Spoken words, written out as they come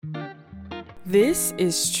This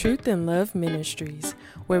is Truth and Love Ministries,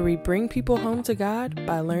 where we bring people home to God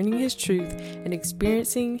by learning His truth and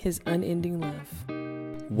experiencing His unending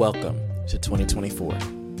love. Welcome to 2024.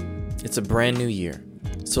 It's a brand new year,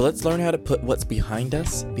 so let's learn how to put what's behind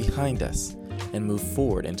us, and move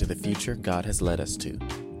forward into the future God has led us to,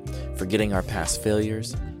 forgetting our past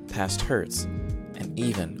failures, past hurts, and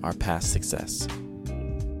even our past success.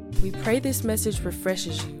 We pray this message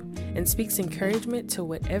refreshes you and speaks encouragement to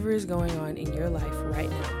whatever is going on in your life right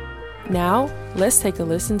now. Now, let's take a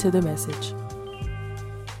listen to the message.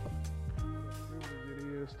 It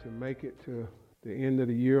is to make it to the end of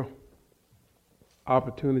the year,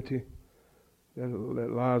 opportunity that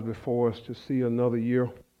lies before us to see another year.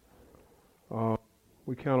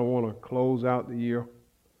 We kind of want to close out the year.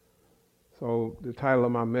 So the title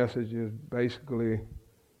of my message is basically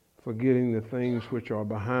forgetting the things which are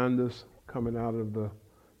behind us, coming out of the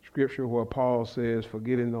scripture where Paul says,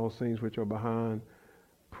 forgetting those things which are behind,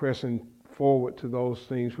 pressing forward to those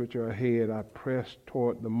things which are ahead. I press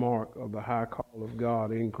toward the mark of the high call of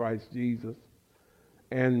God in Christ Jesus.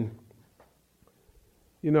 And,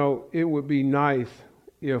 you know, it would be nice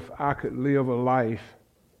if I could live a life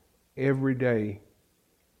every day,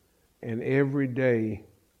 and every day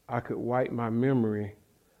I could wipe my memory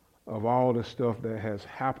of all the stuff that has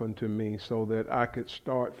happened to me so that I could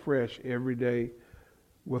start fresh every day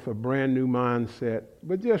with a brand new mindset.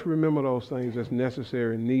 But just remember those things that's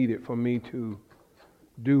necessary and needed for me to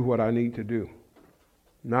do what I need to do.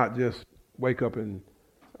 Not just wake up and,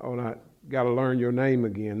 I got to learn your name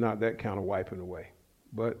again. Not that kind of wiping away.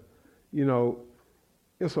 But, you know,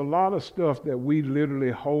 it's a lot of stuff that we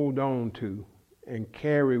literally hold on to and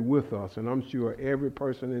carry with us. And I'm sure every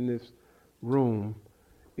person in this room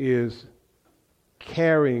is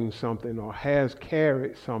carrying something or has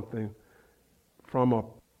carried something from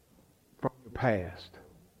the past.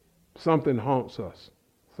 Something haunts us.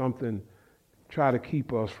 Something try to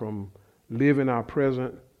keep us from living our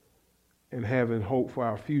present and having hope for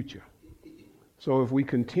our future. So if we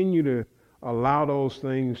continue to allow those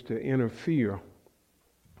things to interfere,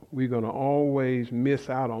 we're going to always miss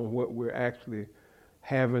out on what we're actually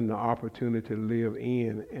having the opportunity to live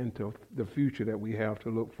in and to the future that we have to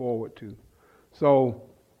look forward to. So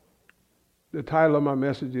the title of my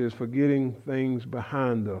message is Forgetting Things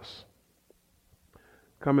Behind Us.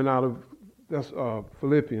 Coming out of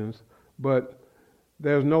Philippians, but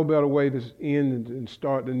there's no better way to end and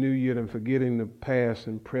start the new year than forgetting the past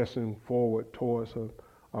and pressing forward towards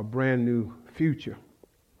a brand new future.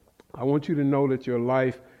 I want you to know that your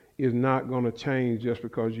life is not going to change just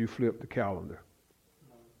because you flip the calendar.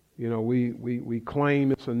 You know, we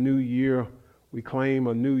claim it's a new year. We claim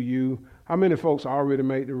a new you. How many folks already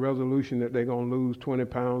made the resolution that they're going to lose 20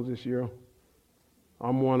 pounds this year?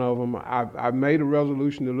 I'm one of them. I've made a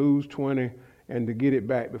resolution to lose 20 and to get it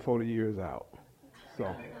back before the year is out.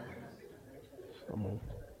 So I'm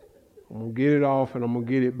going to get it off and I'm going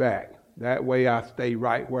to get it back. That way I stay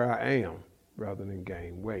right where I am rather than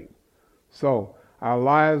gain weight. So our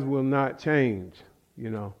lives will not change, you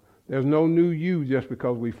know. There's no new you just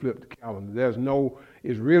because we flip the calendar.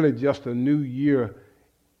 It's really just a new year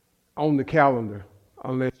on the calendar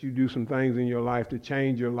unless you do some things in your life to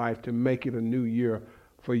change your life to make it a new year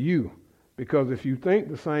for you. Because if you think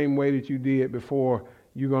the same way that you did before,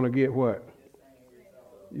 you're going to get what?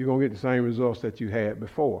 You're going to get the same results that you had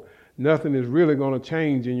before. Nothing is really going to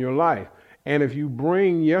change in your life. And if you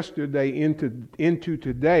bring yesterday into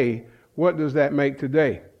today, what does that make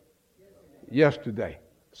today? Yesterday.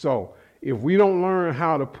 So if we don't learn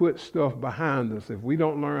how to put stuff behind us, if we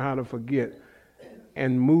don't learn how to forget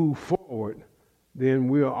and move forward, then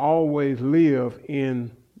we'll always live in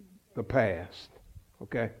the past.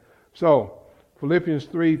 Okay? So Philippians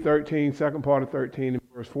 3:13, second part of 13 and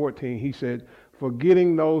verse 14, he said,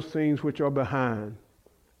 forgetting those things which are behind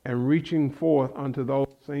and reaching forth unto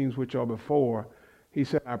those things which are before, he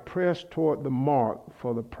said, I press toward the mark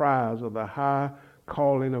for the prize of the high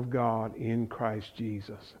calling of God in Christ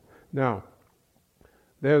Jesus. Now,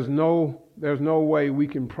 there's no way we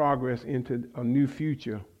can progress into a new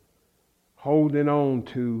future holding on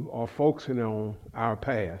to or focusing on our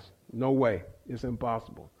past. No way. It's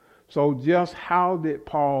impossible. So just how did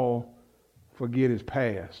Paul forget his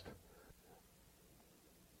past?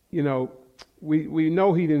 You know, we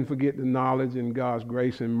know he didn't forget the knowledge and God's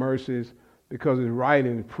grace and mercies because his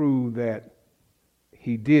writings prove that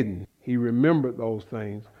he didn't. He remembered those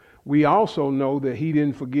things. We also know that he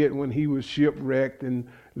didn't forget when he was shipwrecked and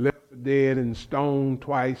left for dead and stoned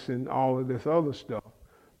twice and all of this other stuff,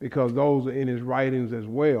 because those are in his writings as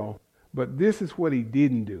well. But this is what he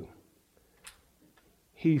didn't do.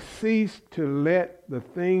 he ceased to let the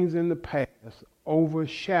things in the past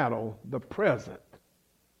overshadow the present.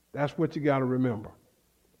 That's what you got to remember.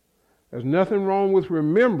 There's nothing wrong with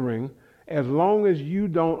remembering as long as you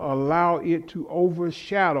don't allow it to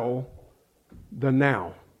overshadow the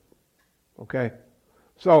now. Okay?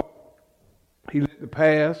 So, he let the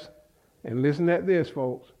past, and listen at this,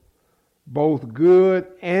 folks, both good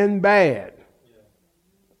and bad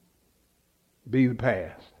be the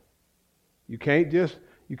past. You can't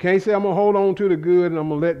say I'm going to hold on to the good and I'm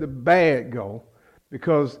going to let the bad go,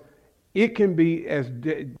 because it can be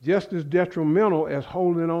just as detrimental as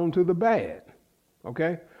holding on to the bad.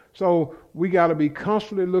 Okay? So we got to be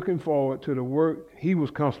constantly looking forward to the work. He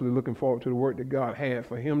was constantly looking forward to the work that God had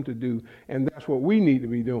for him to do, and that's what we need to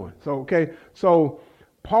be doing. So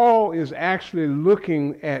Paul is actually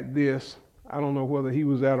looking at this. I don't know whether he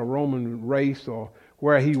was at a Roman race or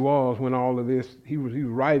where he was when all of this, he was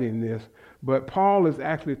writing this, but Paul is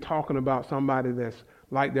actually talking about somebody that's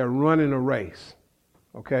like they're running a race.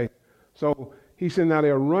 Okay? So he said now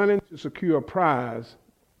they're running to secure a prize,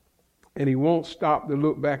 and he won't stop to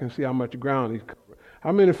look back and see how much ground he's covered.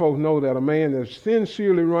 How many folks know that a man that's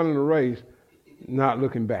sincerely running a race, not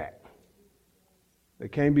looking back? They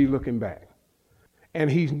can't be looking back. And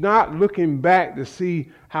he's not looking back to see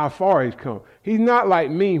how far he's come. He's not like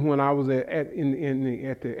me when I was at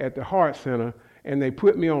the Heart Center, and they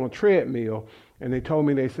put me on a treadmill, and they told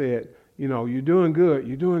me, they said, you know, you're doing good,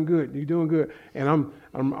 you're doing good, you're doing good. And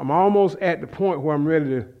I'm almost at the point where I'm ready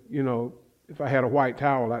to, you know, if I had a white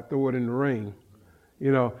towel, I'd throw it in the ring,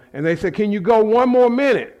 you know. And they said, can you go one more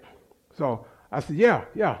minute? So I said,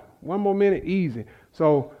 yeah, one more minute, easy.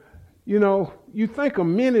 So, you know, you think a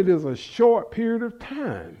minute is a short period of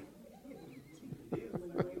time.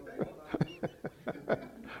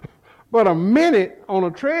 But a minute on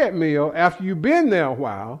a treadmill, after you've been there a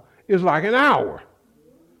while, is like an hour.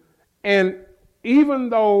 And even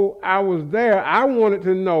though I was there, I wanted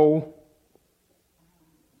to know,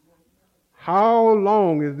 how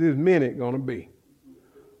long is this minute going to be?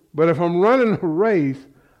 But if I'm running a race,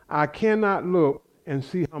 I cannot look and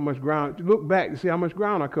see how much ground, look back to see how much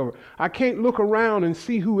ground I cover. I can't look around and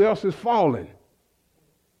see who else is falling.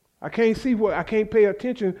 I can't pay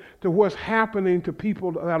attention to what's happening to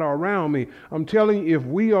people that are around me. I'm telling you, if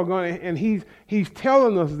we are going to, and he's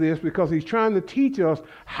telling us this because he's trying to teach us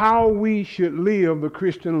how we should live the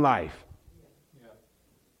Christian life. Yeah.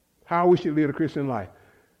 How we should live the Christian life.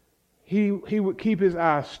 He would keep his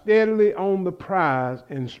eye steadily on the prize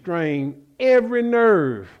and strain every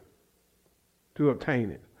nerve to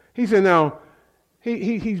obtain it. He said, now,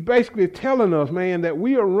 he's basically telling us, man, that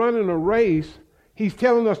we are running a race. He's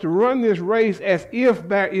telling us to run this race as if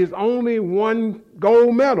there is only one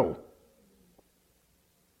gold medal.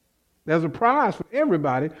 There's a prize for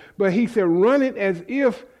everybody, but he said run it as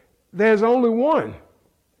if there's only one.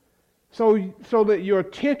 So that your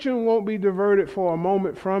attention won't be diverted for a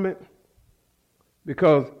moment from it.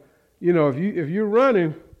 Because, you know, if you're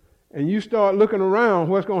running and you start looking around,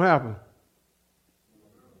 what's going to happen?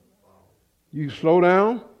 You slow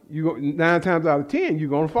down, 9 times out of 10, you're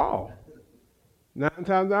going to fall. 9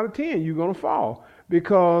 times out of 10, you're going to fall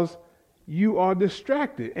because you are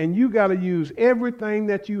distracted, and you got to use everything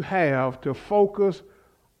that you have to focus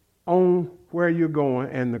on where you're going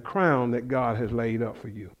and the crown that God has laid up for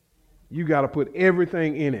you. You got to put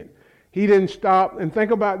everything in it. He didn't stop. And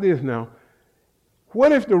think about this now.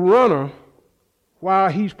 What if the runner, while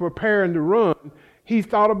he's preparing to run, he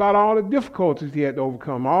thought about all the difficulties he had to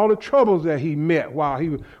overcome, all the troubles that he met while he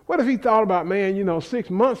was. What if he thought about, man, you know, 6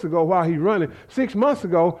 months ago while he's running, 6 months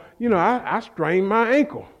ago, you know, I strained my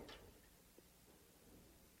ankle.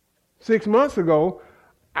 6 months ago,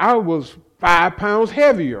 I was 5 pounds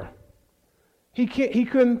heavier. He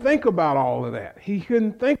couldn't think about all of that. He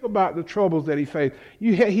couldn't think about the troubles that he faced.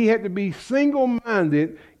 He had to be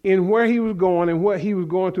single-minded in where he was going and what he was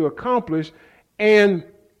going to accomplish. And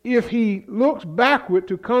if he looks backward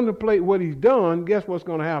to contemplate what he's done, guess what's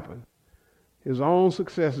going to happen? His own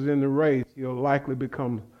successes in the race, he'll likely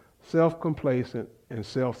become self-complacent and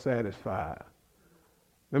self-satisfied.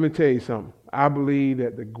 Let me tell you something. I believe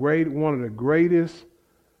that one of the greatest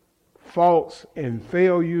faults and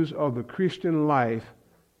failures of the Christian life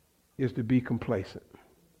is to be complacent.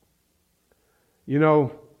 You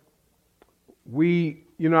know,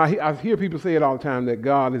 I hear people say it all the time that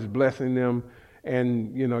God is blessing them.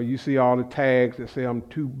 And, you know, you see all the tags that say I'm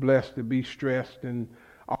too blessed to be stressed and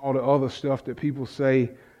all the other stuff that people say.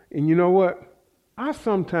 And you know what? I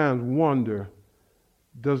sometimes wonder,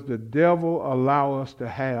 does the devil allow us to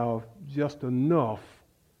have just enough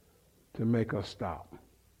to make us stop?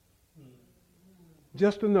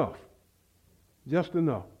 Just enough. Just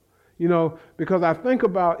enough. You know, because I think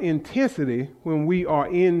about intensity when we are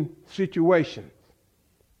in situations.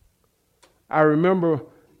 I remember,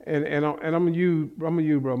 and I'm gonna use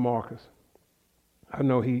Brother Marcus. I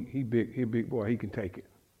know he big boy. He can take it.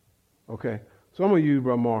 Okay, so I'm gonna use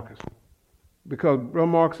Brother Marcus because Brother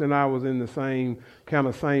Marcus and I was in the same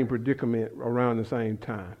predicament around the same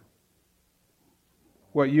time.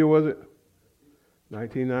 What year was it?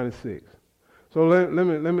 1996. So let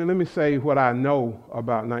me say what I know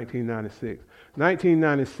about 1996.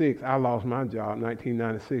 1996, I lost my job.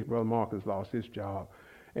 1996, Brother Marcus lost his job.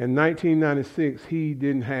 In 1996, he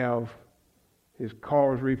didn't have, his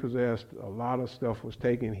car was repossessed, a lot of stuff was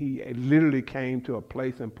taken. He literally came to a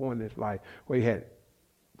place and point in his life where he had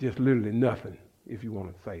just literally nothing, if you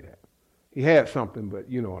want to say that. He had something, but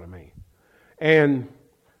you know what I mean. And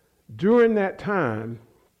during that time,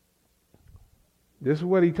 this is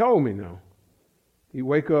what he told me now. He'd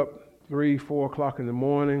wake up 3, 4 o'clock in the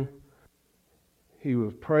morning. He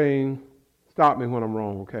was praying. Stop me when I'm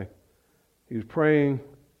wrong, okay? He was praying.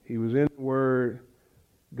 He was in the Word.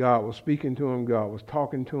 God was speaking to him. God was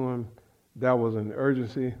talking to him. That was an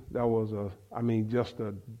urgency. That was just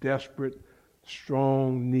a desperate,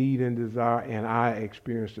 strong need and desire, and I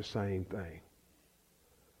experienced the same thing.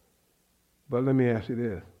 But let me ask you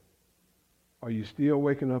this. Are you still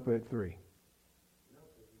waking up at 3?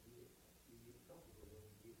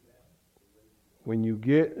 When you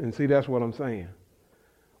get, and see, that's what I'm saying.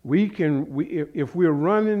 If we're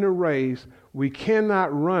running the race, we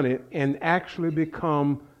cannot run it and actually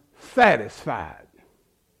become satisfied.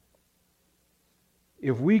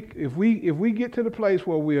 If we get to the place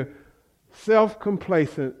where we're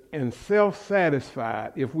self-complacent and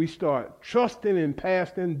self-satisfied, if we start trusting in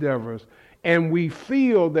past endeavors and we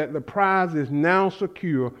feel that the prize is now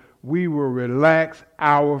secure, we will relax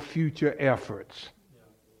our future efforts.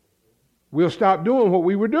 We'll stop doing what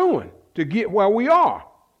we were doing to get where we are.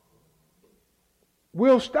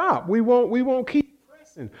 We'll stop. We won't keep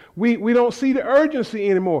pressing. We don't see the urgency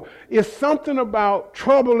anymore. It's something about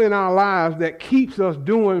trouble in our lives that keeps us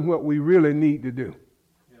doing what we really need to do.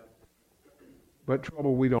 Yeah. But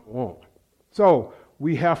trouble we don't want. So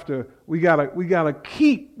we gotta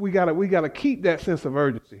keep that sense of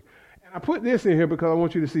urgency. And I put this in here because I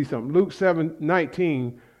want you to see something. Luke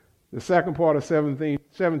 7:19. The second part of 17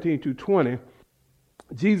 to 20,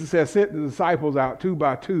 Jesus had sent the disciples out 2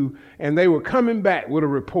 by 2, and they were coming back with a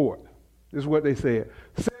report. This is what they said.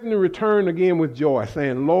 Satan returned again with joy,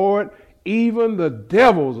 saying, Lord, even the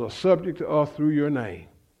devils are subject to us through your name.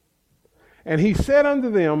 And he said unto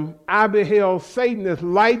them, I beheld Satan as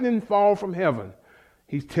lightning fall from heaven.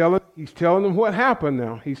 He's telling them what happened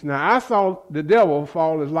now. Now I saw the devil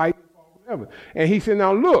fall as lightning. And he said,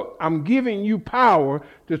 now look, I'm giving you power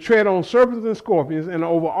to tread on serpents and scorpions and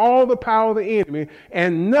over all the power of the enemy,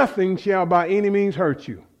 and nothing shall by any means hurt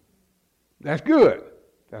you. That's good.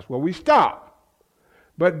 That's where we stop.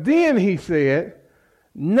 But then he said,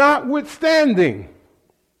 notwithstanding,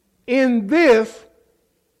 in this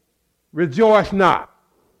rejoice not.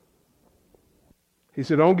 He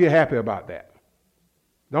said, don't get happy about that.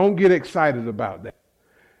 Don't get excited about that.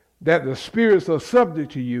 That the spirits are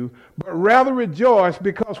subject to you, but rather rejoice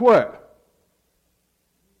because what?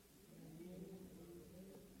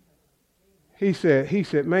 He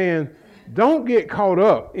said, man, don't get caught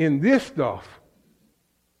up in this stuff.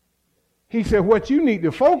 He said, what you need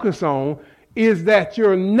to focus on is that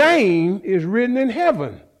your name is written in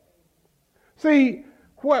heaven. See,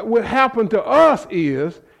 what would happen to us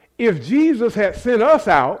is if Jesus had sent us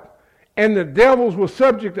out and the devils were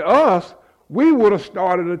subject to us, we would have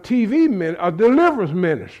started a deliverance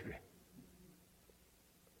ministry.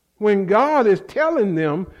 When God is telling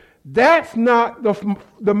them that's not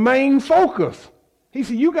the main focus. He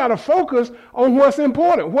said, you got to focus on what's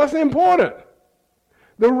important. What's important?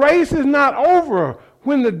 The race is not over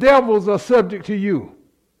when the devils are subject to you.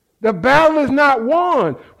 The battle is not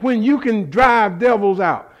won when you can drive devils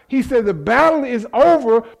out. He said the battle is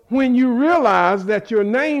over when you realize that your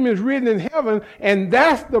name is written in heaven, and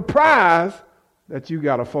that's the prize that you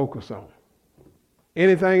got to focus on.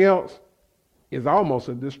 Anything else is almost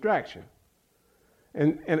a distraction.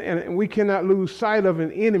 And we cannot lose sight of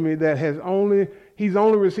an enemy that he's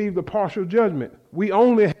only received a partial judgment. We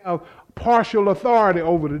only have partial authority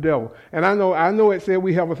over the devil. And I know it said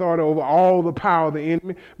we have authority over all the power of the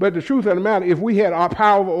enemy, but the truth of the matter, if we had our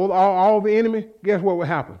power over all the enemy, guess what would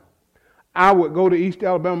happen? I would go to East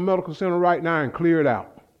Alabama Medical Center right now and clear it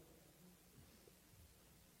out.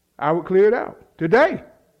 I would clear it out. Today,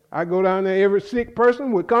 I go down there, every sick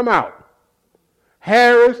person would come out.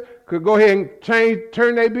 Harris could go ahead and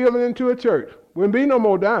turn their building into a church. Wouldn't be no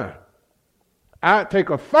more dying. I take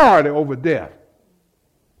authority over death.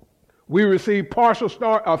 We receive partial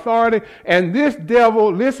authority, and this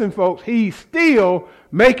devil, listen folks, he's still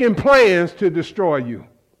making plans to destroy you.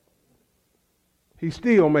 He's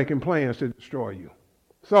still making plans to destroy you.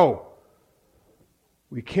 So,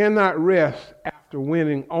 we cannot rest after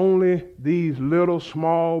winning only these little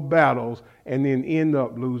small battles and then end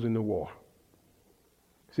up losing the war.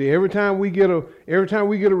 See, every time we get a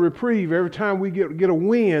reprieve, every time we get a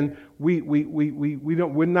win,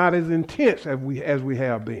 we're not as intense as we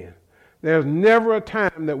have been. There's never a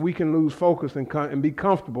time that we can lose focus and be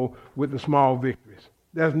comfortable with the small victories.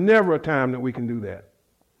 There's never a time that we can do that.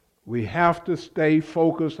 We have to stay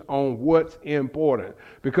focused on what's important,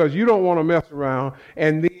 because you don't want to mess around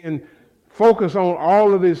and then focus on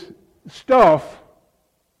all of this stuff,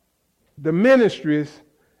 the ministries,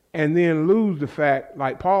 and then lose the fact,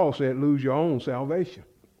 like Paul said, lose your own salvation.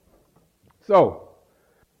 So,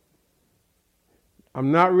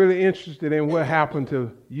 I'm not really interested in what happened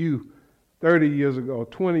to you 30 years ago,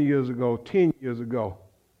 20 years ago, 10 years ago.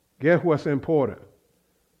 Guess what's important?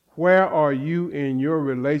 Where are you in your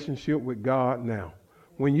relationship with God now?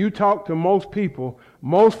 When you talk to most people,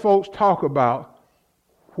 most folks talk about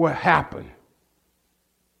what happened.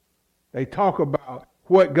 They talk about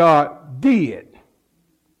what God did.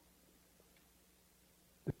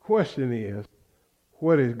 The question is,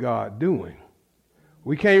 what is God doing?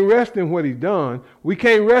 We can't rest in what he's done. We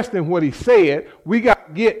can't rest in what he said. We got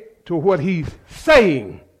to get to what he's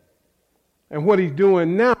saying. And what he's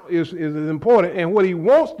doing now is important, and what he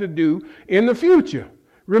wants to do in the future.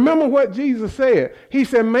 Remember what Jesus said. He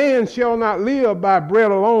said, man shall not live by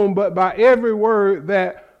bread alone, but by every word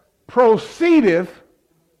that proceedeth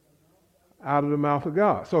out of the mouth of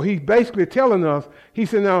God. So he's basically telling us, he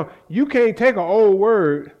said, now, you can't take an old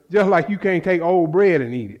word just like you can't take old bread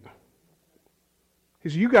and eat it. He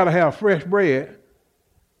said, you got to have fresh bread.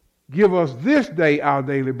 Give us this day our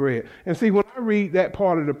daily bread. And see, when I read that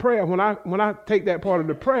part of the prayer, when I take that part of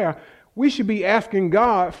the prayer, we should be asking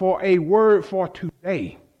God for a word for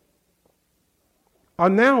today. A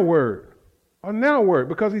now word. A now word.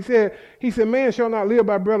 Because he said, man shall not live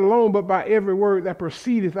by bread alone, but by every word that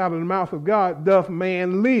proceedeth out of the mouth of God doth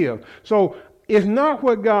man live. So it's not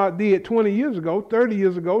what God did 20 years ago, 30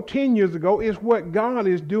 years ago, 10 years ago. It's what God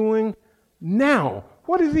is doing now.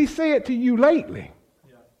 What has he said to you lately?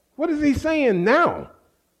 What is he saying now?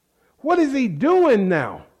 What is he doing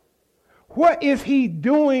now? What is he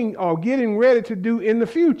doing or getting ready to do in the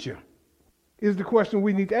future? Is the question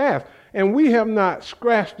we need to ask. And we have not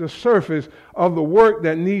scratched the surface of the work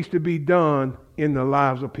that needs to be done in the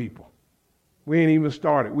lives of people. We ain't even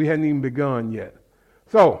started. We hadn't even begun yet.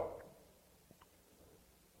 So,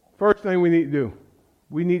 first thing we need to do,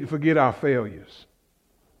 we need to forget our failures.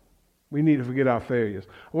 We need to forget our failures.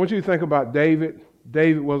 I want you to think about David.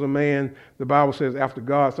 David was a man, the Bible says, after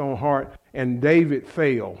God's own heart, and David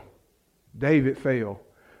failed. David failed.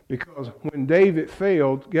 Because when David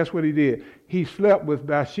failed, guess what he did? He slept with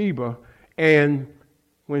Bathsheba, and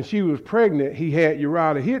when she was pregnant, he had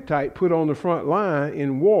Uriah the Hittite put on the front line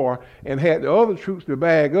in war and had the other troops to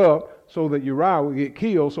bag up so that Uriah would get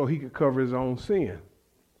killed so he could cover his own sin.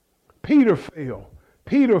 Peter failed.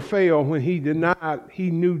 Peter failed when he denied he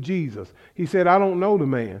knew Jesus. He said, I don't know the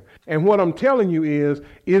man. And what I'm telling you is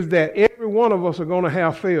that every one of us are going to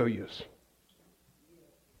have failures.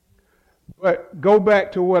 But go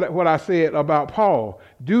back to what I said about Paul.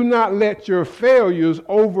 Do not let your failures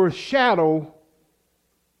overshadow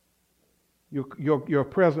your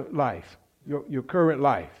present life, your current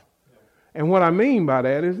life. And what I mean by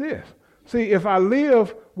that is this. See, if I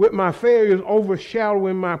live with my failures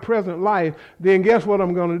overshadowing my present life, then guess what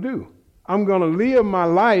I'm going to do? I'm going to live my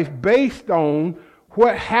life based on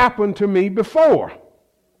what happened to me before.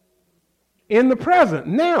 In the present.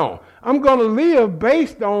 Now, I'm going to live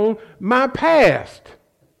based on my past.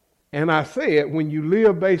 And I said, when you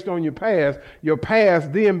live based on your past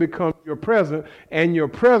then becomes your present, and your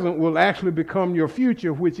present will actually become your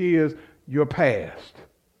future, which is your past.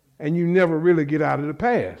 And you never really get out of the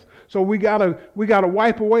past. So we gotta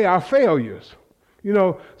wipe away our failures. You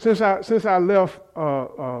know, since I left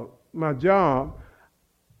my job,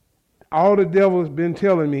 all the devil's been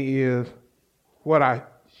telling me is what I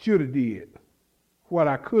should have did, what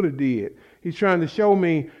I could have did. He's trying to show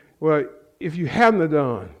me, well, if you haven't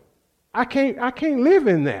done, I can't live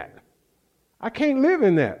in that. I can't live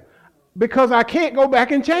in that because I can't go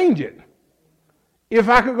back and change it. If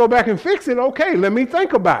I could go back and fix it, okay, let me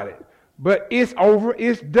think about it. But it's over,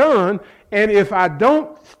 it's done, and if I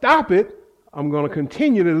don't stop it, I'm going to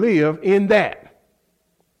continue to live in that.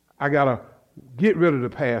 I got to get rid of the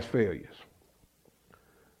past failures.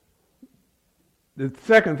 The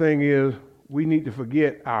second thing is we need to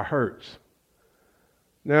forget our hurts.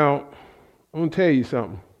 Now, I'm going to tell you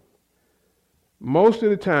something. Most of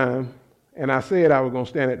the time, and I said I was going to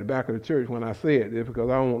stand at the back of the church when I said this because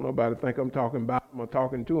I don't want nobody to think I'm talking about them or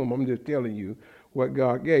talking to them. I'm just telling you what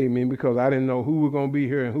God gave me because I didn't know who was going to be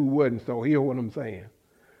here and who wasn't. So hear what I'm saying.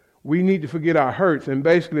 We need to forget our hurts. And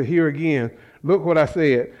basically here again, look what I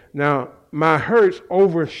said. Now, my hurts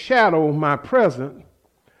overshadow my present,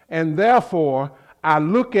 and therefore I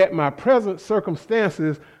look at my present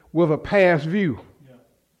circumstances with a past view. Yeah.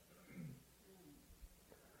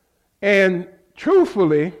 And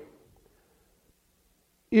truthfully,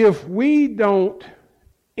 if we don't,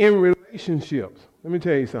 in relationships, let me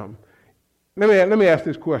tell you something. Let me ask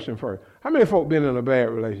this question first. How many folk been in a bad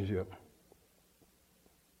relationship?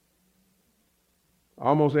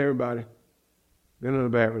 Almost everybody been in a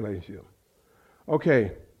bad relationship.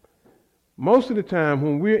 Okay. Most of the time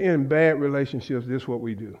when we're in bad relationships, this is what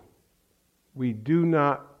we do. We do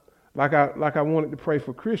not, like I wanted to pray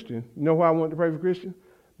for Christian. You know why I wanted to pray for Christian?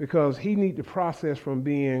 Because he needs to process from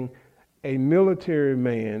being a military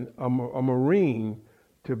man, a Marine,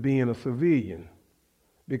 to being a civilian.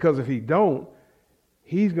 Because if he don't,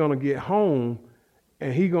 he's going to get home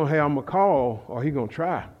and he's going to have him a call or he's going to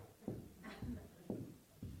try.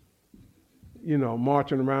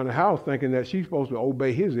 Marching around the house thinking that she's supposed to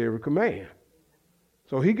obey his every command.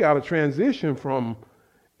 So he got to transition from,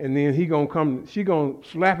 and then she going to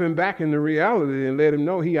slap him back into reality and let him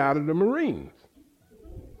know he out of the Marines.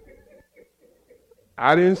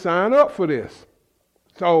 I didn't sign up for this.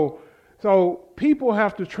 So people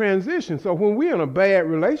have to transition. So when we're in a bad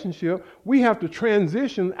relationship, we have to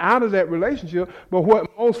transition out of that relationship. But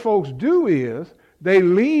what most folks do is they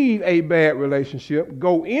leave a bad relationship,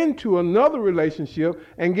 go into another relationship,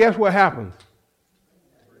 and guess what happens?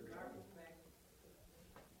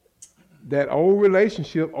 That old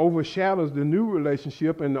relationship overshadows the new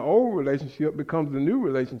relationship, and the old relationship becomes the new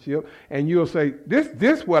relationship, and you'll say, this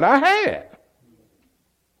is what I had.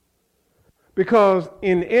 Because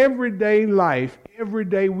in everyday life, every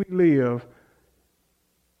day we live,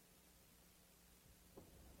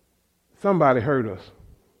 somebody hurt us.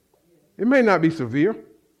 It may not be severe.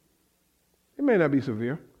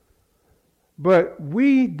 But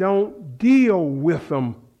we don't deal with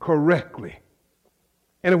them correctly.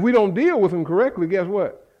 And if we don't deal with them correctly, guess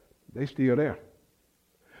what? They're still there.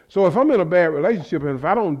 So if I'm in a bad relationship and if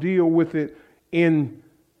I don't deal with it in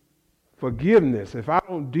forgiveness, if I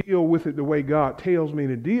don't deal with it the way God tells me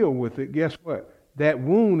to deal with it, guess what? That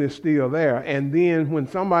wound is still there. And then when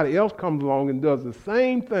somebody else comes along and does the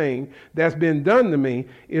same thing that's been done to me,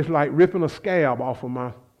 it's like ripping a scab off of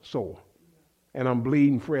my sore. And I'm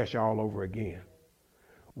bleeding fresh all over again.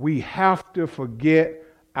 We have to forget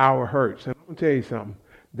our hurts. And I'm going to tell you something.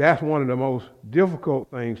 That's one of the most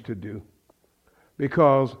difficult things to do.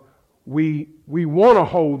 Because we want to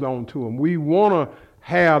hold on to them. We want to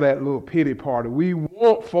have that little pity party. We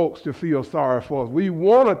want folks to feel sorry for us. We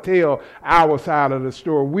want to tell our side of the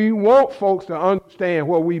story. We want folks to understand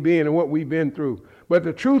what we've been and what we've been through. But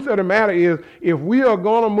the truth of the matter is, if we are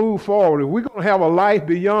going to move forward, if we're going to have a life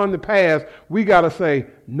beyond the past, we got to say,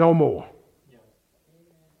 no more.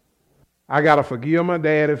 I got to forgive my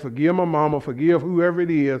daddy, forgive my mama, forgive whoever it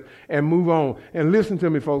is, and move on. And listen to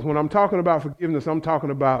me, folks. When I'm talking about forgiveness, I'm talking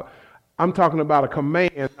about a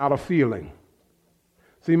command, not a feeling.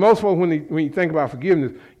 See, most folks, when you think about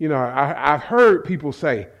forgiveness, I've heard people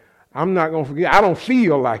say, I'm not going to forgive. I don't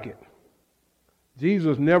feel like it.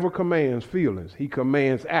 Jesus never commands feelings. He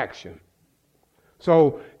commands action.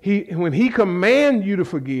 So when he commands you to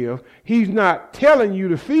forgive, he's not telling you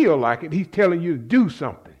to feel like it. He's telling you to do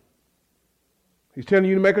something. He's telling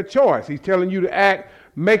you to make a choice. He's telling you to act,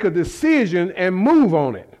 make a decision, and move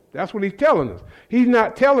on it. That's what he's telling us. He's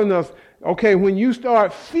not telling us, okay, when you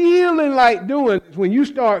start feeling like doing this, when you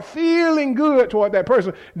start feeling good toward that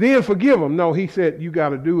person, then forgive them. No, he said, you got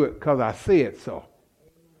to do it because I said so.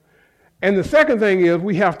 And the second thing is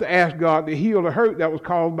we have to ask God to heal the hurt that was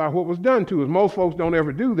caused by what was done to us. Most folks don't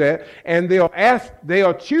ever do that, and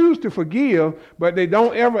they'll choose to forgive, but they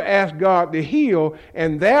don't ever ask God to heal,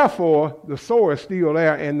 and therefore the sore is still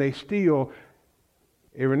there, and they still,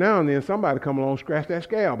 every now and then somebody come along and scratch that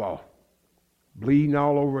scab off. Bleeding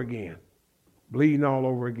all over again.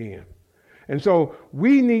 And so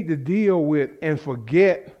we need to deal with and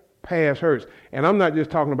forget past hurts. And I'm not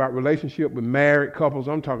just talking about relationship with married couples.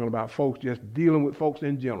 I'm talking about folks just dealing with folks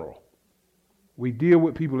in general. We deal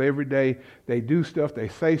with people every day. They do stuff, they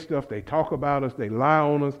say stuff, they talk about us, they lie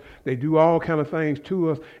on us, they do all kind of things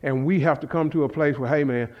to us, and we have to come to a place where, hey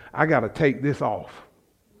man, I got to take this off.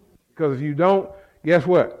 Because if you don't, guess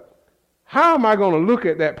what? how am I going to look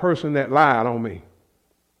at that person that lied on me?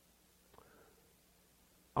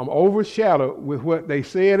 I'm overshadowed with what they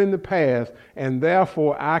said in the past, and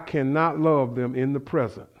therefore I cannot love them in the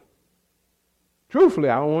present. Truthfully,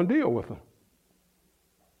 I don't want to deal with them.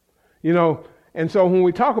 You know, and so when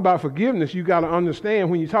we talk about forgiveness, you got to understand,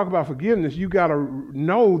 when you talk about forgiveness, you got to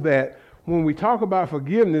know that when we talk about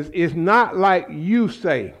forgiveness, it's not like you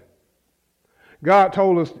say. God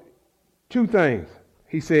told us two things.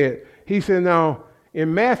 He said now,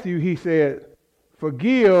 in Matthew, he said,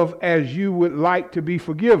 forgive as you would like to be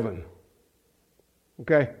forgiven.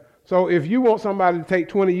 Okay? So if you want somebody to take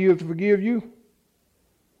 20 years to forgive you,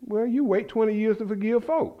 well, you wait 20 years to forgive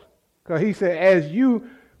folks. Because he said, as you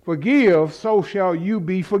forgive, so shall you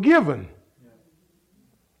be forgiven.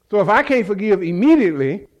 So if I can't forgive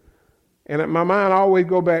immediately, and my mind always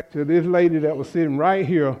go back to this lady that was sitting right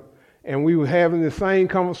here, and we were having the same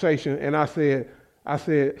conversation, and I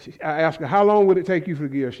asked her, how long would it take you to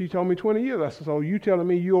forgive? She told me 20 years. I said, so you telling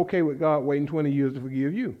me you okay with God waiting 20 years to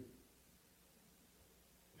forgive you?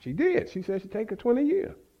 She did. She said she'd take her 20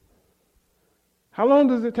 years. How long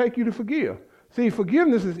does it take you to forgive? See,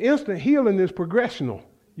 forgiveness is instant. Healing is progressional.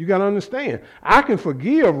 You got to understand. I can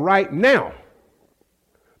forgive right now,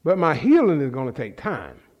 but my healing is going to take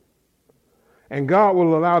time. And God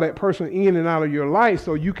will allow that person in and out of your life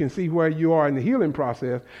so you can see where you are in the healing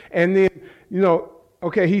process. And then,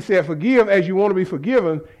 okay, he said, forgive as you want to be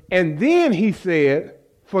forgiven. And then he said,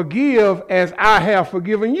 forgive as I have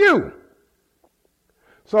forgiven you.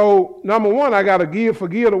 So, number one, I got to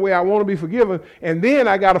forgive the way I want to be forgiven. And then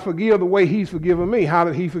I got to forgive the way he's forgiven me. How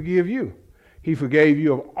did he forgive you? He forgave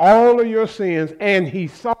you of all of your sins, and he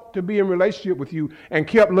sought to be in relationship with you and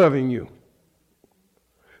kept loving you.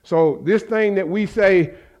 So this thing that we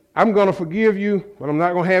say, I'm going to forgive you, but I'm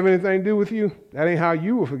not going to have anything to do with you, that ain't how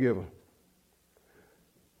you were forgiven.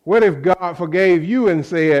 What if God forgave you and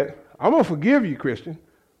said, I'm going to forgive you, Christian,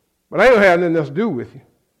 but I don't have nothing else to do with you?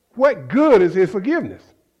 What good is his forgiveness?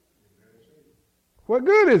 What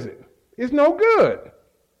good is it? It's no good.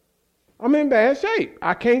 I'm in bad shape.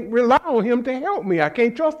 I can't rely on him to help me. I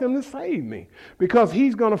can't trust him to save me because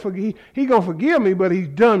he's going to forgive me, but he's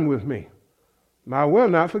done with me. Might well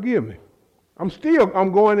not forgive me.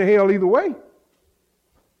 I'm going to hell either way.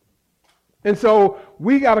 And so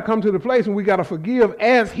we got to come to the place and we got to forgive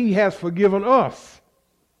as he has forgiven us.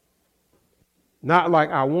 Not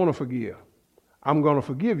like I want to forgive. I'm going to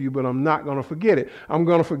forgive you, but I'm not going to forget it. I'm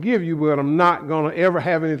going to forgive you, but I'm not going to ever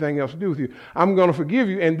have anything else to do with you. I'm going to forgive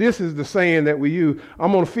you, and this is the saying that we use.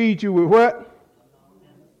 I'm going to feed you with what?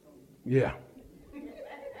 Yeah.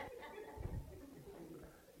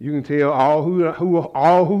 You can tell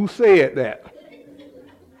all who said that.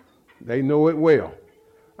 They know it well.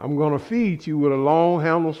 I'm going to feed you with a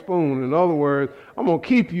long-handled spoon. In other words, I'm going to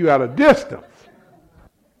keep you at a distance.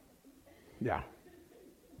 Yeah.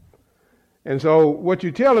 And so what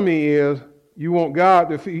you're telling me is you want God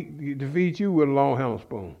to feed you with a long-handled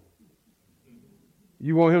spoon.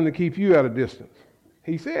 You want him to keep you at a distance.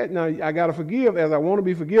 He said, now I got to forgive as I want to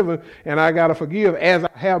be forgiven, and I got to forgive as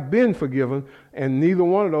I have been forgiven, and neither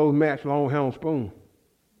one of those match long-handled spoon.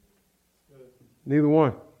 Neither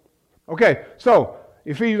one. Okay, so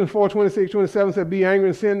Ephesians 4:26-27 said, be angry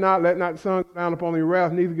and sin not, let not the sun go down upon your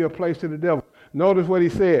wrath, neither give place to the devil. Notice what he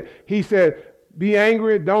said. He said, be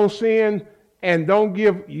angry, don't sin, and don't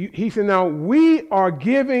give. He said, now we are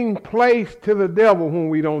giving place to the devil when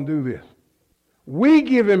we don't do this. We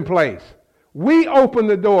give him place. We open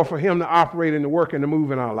the door for him to operate and to work and to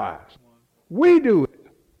move in our lives. We do it.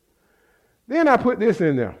 Then I put this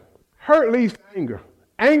in there. Hurt leads to anger.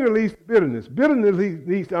 Anger leads to bitterness. Bitterness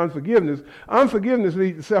leads to unforgiveness. Unforgiveness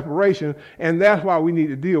leads to separation. And that's why we need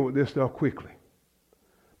to deal with this stuff quickly.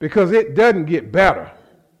 Because it doesn't get better.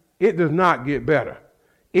 It does not get better.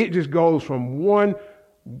 It just goes from one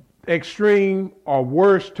extreme or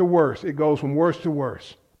worse to worse. It goes from worse to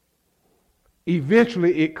worse.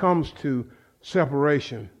 Eventually it comes to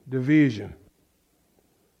separation, division.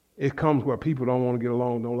 It comes where people don't want to get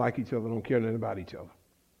along, don't like each other, don't care nothing about each other.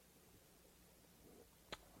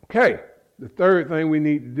 Okay, the third thing we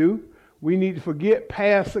need to do, we need to forget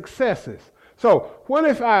past successes. So what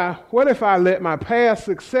if I let my past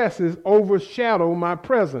successes overshadow my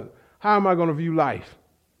present? How am I going to view life?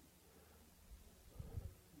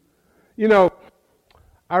 You know,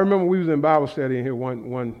 I remember we was in Bible study in here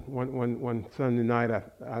one Sunday night.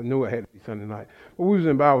 I knew it had to be Sunday night, but we was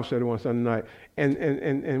in Bible study one Sunday night,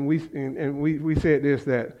 and we said this,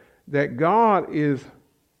 that God is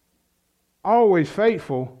always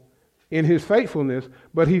faithful in his faithfulness,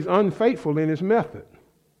 but he's unfaithful in his method.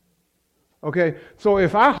 Okay, so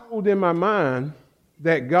if I hold in my mind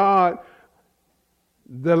that God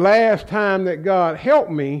the last time that God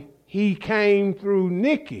helped me, he came through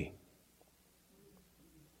Nikki.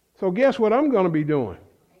 So guess what I'm going to be doing?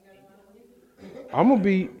 I'm going to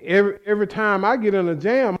be, every time I get in a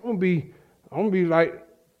jam, I'm going to be like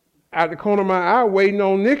out the corner of my eye waiting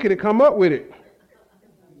on Nikki to come up with it.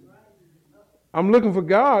 I'm looking for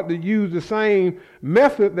God to use the same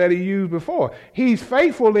method that he used before. He's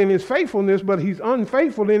faithful in his faithfulness, but he's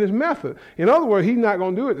unfaithful in his method. In other words, he's not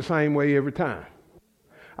going to do it the same way every time.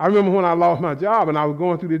 I remember when I lost my job and I was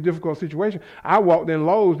going through this difficult situation, I walked in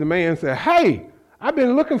Lowe's, the man said, "Hey, I've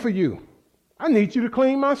been looking for you. I need you to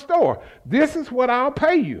clean my store. This is what I'll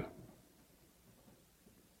pay you."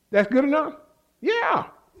 That's good enough? Yeah.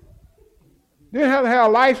 Didn't have to have a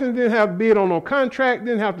license, didn't have to bid on no contract,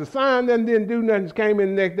 didn't have to sign nothing, didn't do nothing. Just came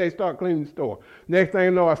in the next day, start cleaning the store. Next thing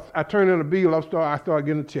you know, I turned in a bill, I start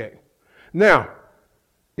getting a check. Now,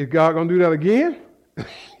 is God going to do that again?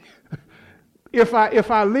 If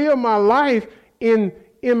I live my life in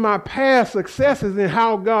my past successes and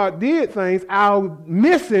how God did things, I'll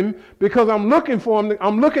miss him because I'm looking for him.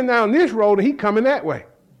 I'm looking down this road and he's coming that way.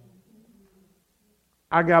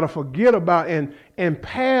 I got to forget about, and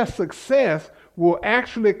past success will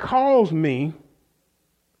actually cause me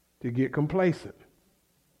to get complacent.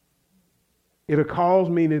 It'll cause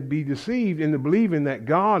me to be deceived into believing that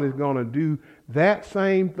God is going to do that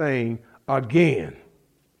same thing again.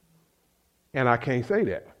 And I can't say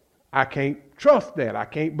that. I can't trust that. I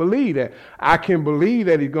can't believe that. I can believe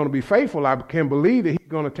that he's going to be faithful. I can believe that he's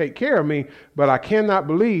going to take care of me, but I cannot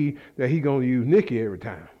believe that he's going to use Nikki every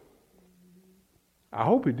time. I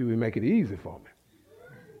hope he do and make it easy for me.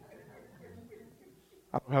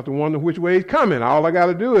 I don't have to wonder which way he's coming. All I got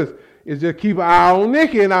to do is just keep an eye on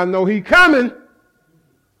Nikki, and I know he's coming.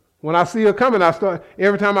 When I see her coming,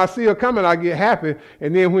 every time I see her coming, I get happy,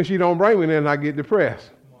 and then when she don't bring me, then I get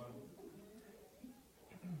depressed.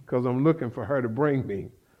 Because I'm looking for her to bring me.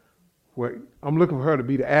 I'm looking for her to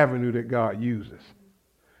be the avenue that God uses.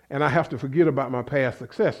 And I have to forget about my past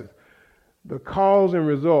successes. The cause and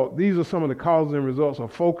result, these are some of the causes and results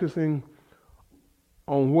of focusing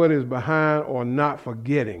on what is behind or not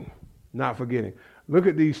forgetting. Not forgetting. Look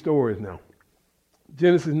at these stories now.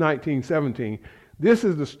 Genesis 19:17. This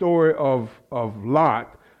is the story of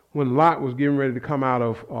Lot. When Lot was getting ready to come out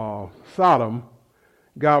of Sodom,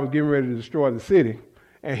 God was getting ready to destroy the city.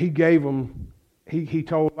 And he gave him, he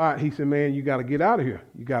told Lot, he said, "Man, you got to get out of here.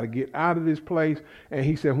 You got to get out of this place." And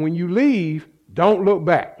he said, "When you leave, don't look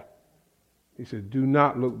back." He said, "Do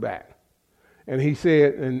not look back." And he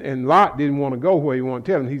said, and Lot didn't want to go where he wanted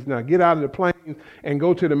to tell him. He said, "Now get out of the plains and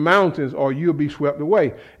go to the mountains or you'll be swept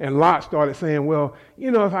away." And Lot started saying, "Well,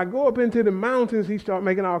 if I go up into the mountains," he started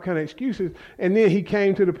making all kind of excuses. And then he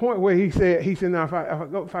came to the point where he said, "Now if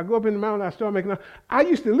I go up in the mountain, I start making, I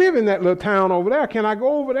used to live in that little town over there. Can I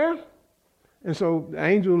go over there?" And so the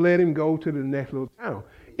angel let him go to the next little town.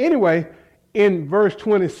 Anyway, in verse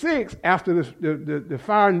 26, after the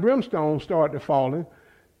fire and brimstone started falling,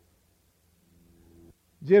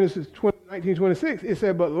 Genesis 19:26, it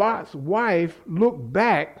said, "But Lot's wife looked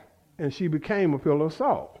back and she became a pillar of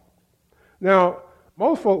salt." Now,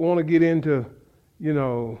 most folk want to get into,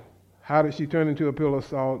 how did she turn into a pillar of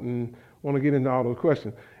salt, and want to get into all those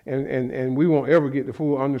questions. And we won't ever get the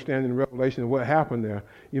full understanding and revelation of what happened there.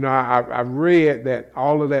 I read that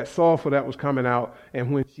all of that sulfur that was coming out,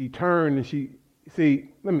 and when she turned and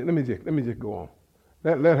let me just go on.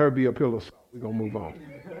 Let her be a pillar of salt. We're going to move on.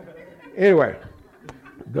 Anyway.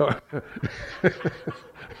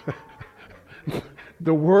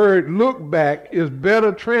 The word look back is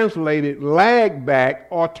better translated lag back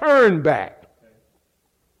or turn back.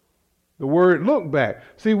 The word look back.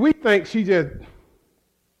 See, we think she just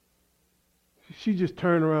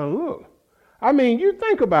turned around and looked. I mean, you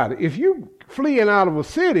think about it. If you fleeing out of a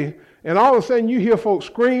city and all of a sudden you hear folks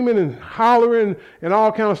screaming and hollering and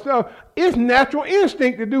all kind of stuff, it's natural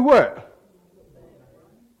instinct to do what?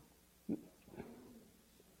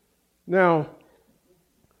 Now,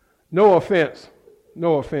 no offense,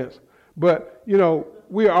 but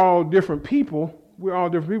we're all different people. We're all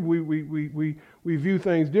different people. We view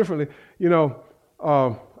things differently.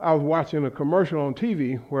 I was watching a commercial on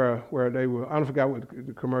TV where they were, I don't forget what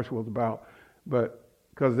the commercial was about, but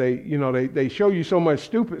because they show you so much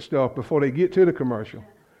stupid stuff before they get to the commercial,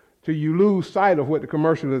 till you lose sight of what the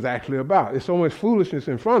commercial is actually about. There's so much foolishness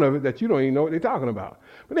in front of it that you don't even know what they're talking about.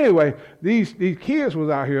 But anyway, these kids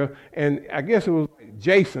was out here, and I guess it was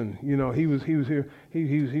Jason. He was here.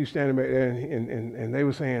 He was standing back there, and they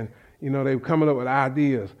were saying, they were coming up with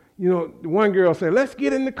ideas. The one girl said, "Let's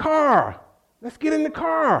get in the car. Let's get in the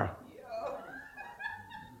car."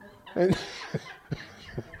 And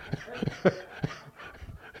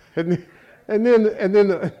And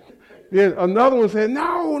then another one said,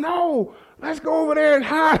 no, let's go over there and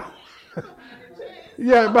hide.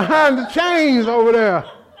 Yeah, behind the chains over there.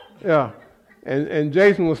 Yeah. And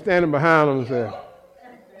Jason was standing behind him and said,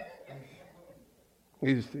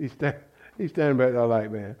 he's standing back there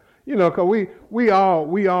like, man. You know, because we all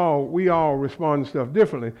respond to stuff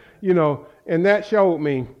differently. You know, and that showed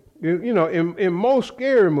me, you know, in most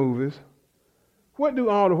scary movies, what do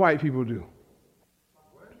all the white people do?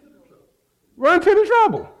 Run to the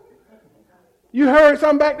trouble. You heard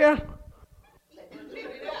something back there?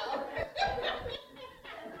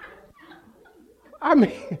 I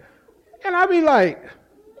mean, and I'd be like,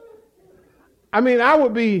 I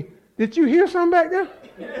would be, did you hear something back there?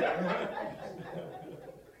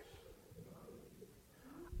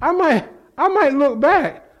 I might look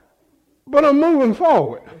back, but I'm moving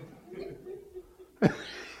forward.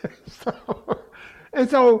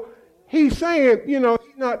 So he's saying, you know,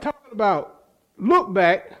 he's not talking about look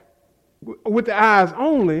back with the eyes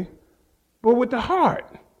only, but with the heart.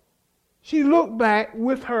 She looked back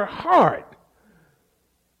with her heart.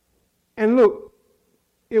 And look,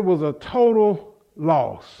 it was a total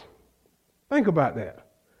loss. Think about that.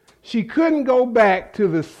 She couldn't go back to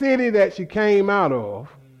the city that she came out of,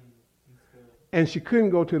 and she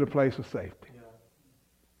couldn't go to the place of safety.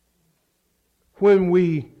 When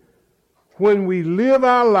we live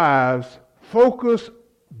our lives focused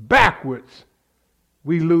backwards,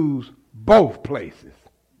 we lose both places.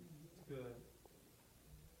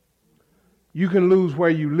 You can lose where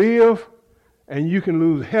you live, and you can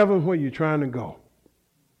lose heaven where you're trying to go.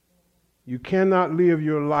 You cannot live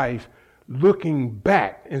your life looking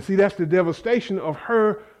back. And see, that's the devastation of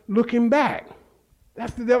her looking back.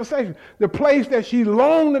 That's the devastation. The place that she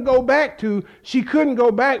longed to go back to, she couldn't go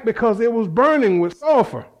back because it was burning with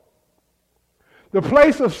sulfur. The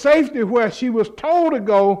place of safety where she was told to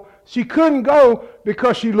go, she couldn't go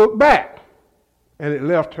because she looked back. And it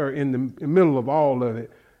left her in the middle of all of it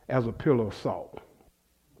as a pillar of salt.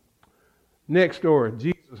 Next story,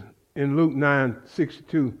 Jesus in Luke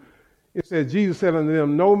 9:62. It says, Jesus said unto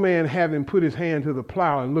them, no man having put his hand to the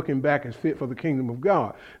plow and looking back is fit for the kingdom of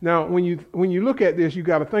God. Now, when you look at this, you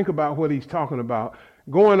got to think about what he's talking about.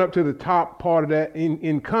 Going up to the top part of that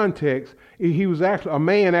in context, he was actually, a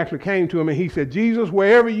man actually came to him and he said, Jesus,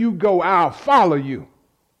 wherever you go, I'll follow you.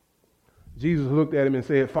 Jesus looked at him and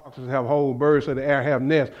said, foxes have holes, birds of the air have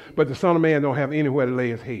nests, but the Son of Man don't have anywhere to lay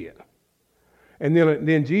his head. And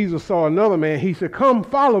then Jesus saw another man. He said, come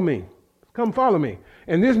follow me. Come follow me.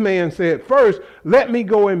 And this man said, first, let me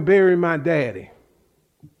go and bury my daddy,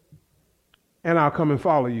 and I'll come and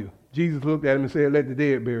follow you. Jesus looked at him and said, let the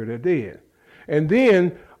dead bury their dead. And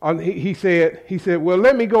then he said, well,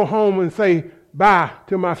 let me go home and say bye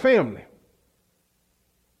to my family.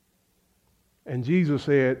 And Jesus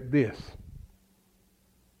said this,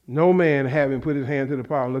 no man having put his hand to the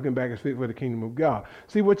plow and looking back is fit for the kingdom of God.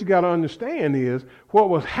 See, what you got to understand is what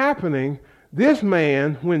was happening. This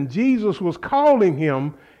man, when Jesus was calling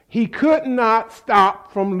him, he could not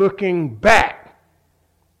stop from looking back.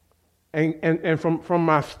 And from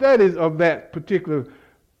my studies of that particular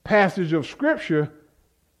passage of Scripture,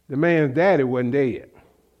 the man's daddy wasn't dead.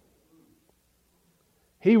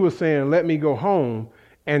 He was saying, let me go home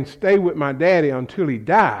and stay with my daddy until he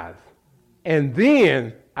dies, and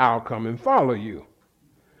then I'll come and follow you.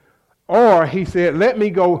 Or he said, let me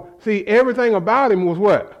go. See, everything about him was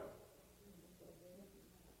what?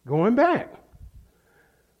 Going back.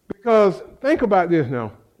 Because think about this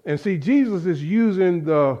now. And see, Jesus is using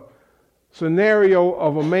the scenario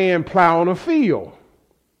of a man plowing a field.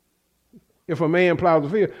 If a man plows a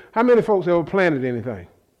field, how many folks ever planted anything?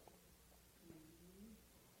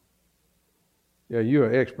 Yeah, you're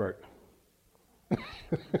an expert.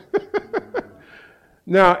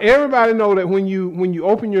 Now, everybody know that when you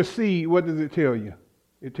open your seed, what does it tell you?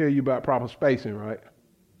 It tells you about proper spacing, right?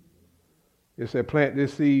 It said plant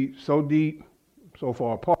this seed so deep, so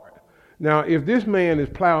far apart. Now, if this man is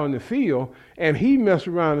plowing the field and he messes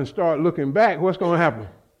around and start looking back, what's going to happen?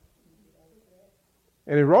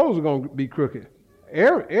 And his rows are going to be crooked.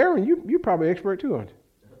 Aaron, you probably expert too, aren't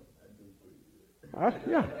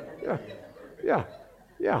you?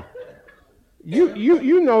 Yeah.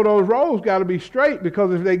 You know those rows got to be straight,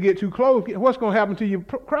 because if they get too close, what's going to happen to your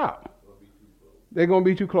crop? They're going to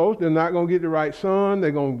be too close. They're not going to get the right sun.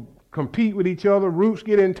 They're going to compete with each other. Roots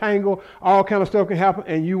get entangled. All kind of stuff can happen,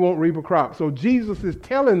 and you won't reap a crop. So Jesus is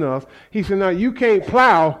telling us, he said, now you can't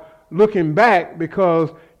plow looking back,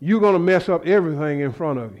 because you're going to mess up everything in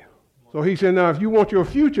front of you. So he said, now if you want your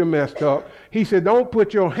future messed up, he said, don't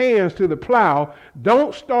put your hands to the plow.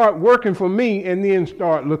 Don't start working for me and then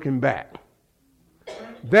start looking back.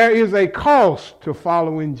 There is a cost to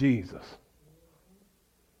following Jesus.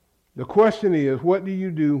 The question is, what do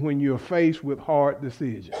you do when you're faced with hard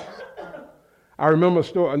decisions? I remember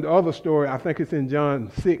the other story, I think it's in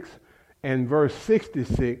John 6 and verse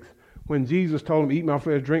 66, when Jesus told them, eat my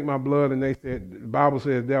flesh, drink my blood, and they said, the Bible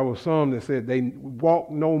says there were some that said they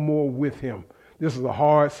walked no more with him. This is a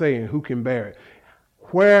hard saying, who can bear it?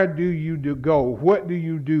 Where do you go? What do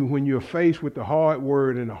you do when you're faced with the hard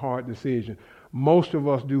word and the hard decision? Most of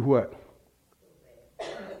us do what?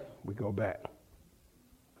 We go back.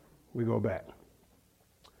 We go back.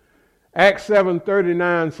 Acts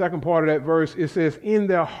 7:39, second part of that verse, it says, in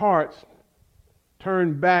their hearts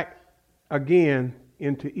turn back again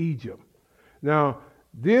into Egypt. Now,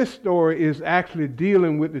 this story is actually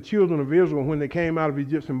dealing with the children of Israel when they came out of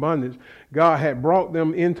Egyptian bondage. God had brought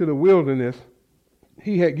them into the wilderness.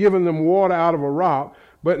 He had given them water out of a rock,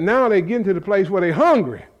 but now they're getting to the place where they're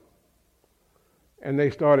hungry. And they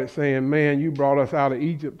started saying, man, you brought us out of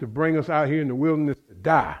Egypt to bring us out here in the wilderness to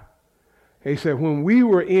die. He said, when we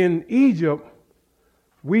were in Egypt,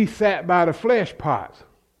 we sat by the flesh pots.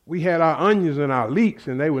 We had our onions and our leeks,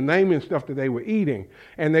 and they were naming stuff that they were eating.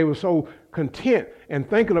 And they were so content and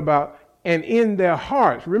thinking about, and in their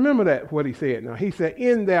hearts, remember that, what he said now. He said,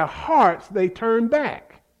 in their hearts, they turned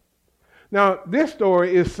back. Now, this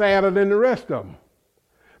story is sadder than the rest of them,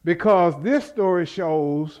 because this story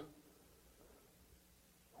shows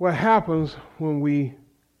what happens when we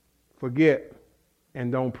forget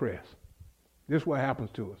and don't press. This is what happens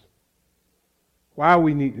to us. Why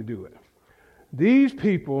we need to do it. These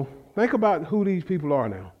people, think about who these people are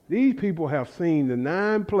now. These people have seen the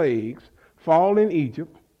 9 plagues fall in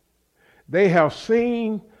Egypt. They have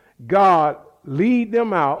seen God lead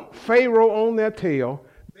them out, Pharaoh on their tail.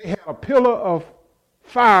 They had a pillar of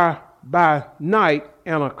fire by night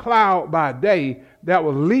and a cloud by day that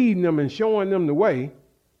was leading them and showing them the way.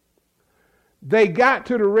 They got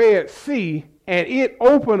to the Red Sea and it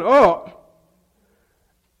opened up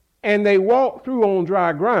and they walked through on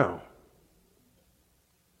dry ground.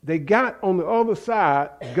 They got on the other side.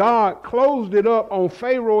 God closed it up on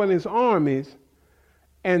Pharaoh and his armies,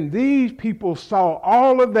 and these people saw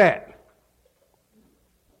all of that.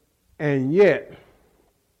 And yet,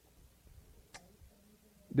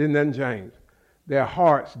 didn't nothing change. Their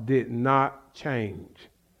hearts did not change.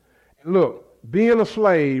 And look, being a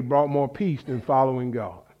slave brought more peace than following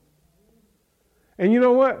God. And you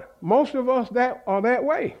know what? Most of us are that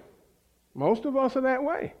way. Most of us are that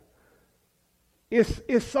way. It's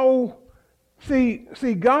so, see,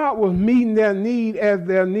 God was meeting their need as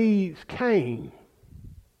their needs came.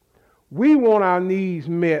 We want our needs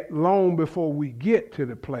met long before we get to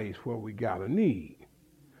the place where we got a need.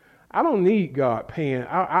 I don't need God paying,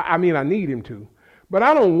 I mean, I need him to, but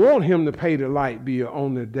I don't want him to pay the light bill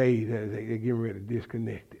on the day that they're getting ready to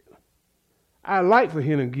disconnect it. I like for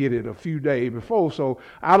him to get it a few days before, so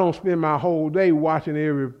I don't spend my whole day watching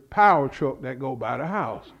every power truck that go by the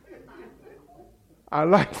house. I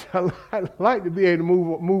like to be able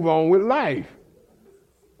to move on with life.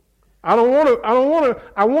 I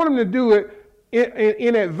want him to do it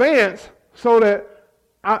in advance so that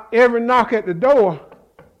every knock at the door,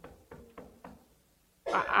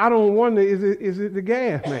 I don't wonder, is it the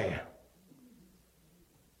gas man?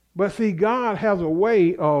 But see, God has a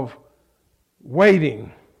way of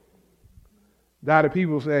waiting. That the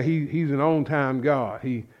people say he's an on-time God.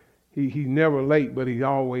 He's never late, but he's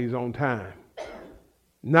always on time.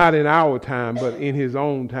 Not in our time, but in his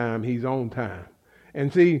own time, he's on time.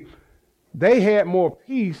 And see, they had more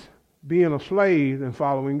peace being a slave than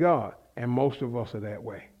following God. And most of us are that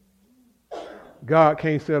way. God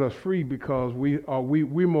can't set us free because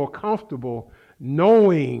we're more comfortable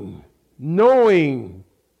knowing,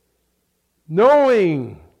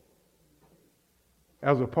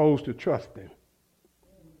 as opposed to trusting.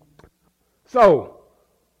 So,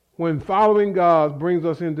 when following God brings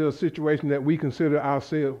us into a situation that we consider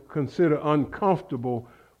uncomfortable,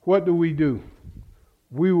 what do?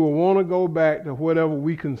 We will want to go back to whatever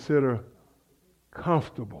we consider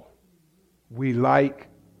comfortable. We like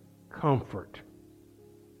comfort.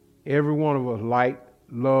 Every one of us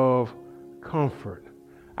love comfort.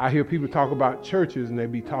 I hear people talk about churches and they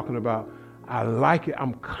be talking about, I like it,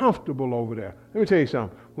 I'm comfortable over there. Let me tell you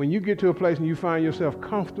something. When you get to a place and you find yourself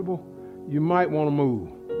comfortable, you might want to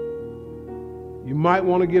move. You might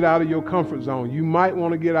want to get out of your comfort zone. You might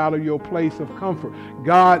want to get out of your place of comfort.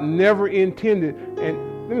 God never intended,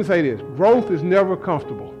 and let me say this, growth is never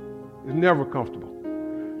comfortable. It's never comfortable.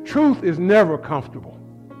 Truth is never comfortable.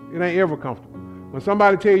 It ain't ever comfortable. When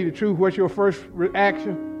somebody tell you the truth, what's your first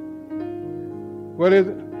reaction? What is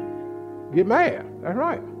it? Get mad. That's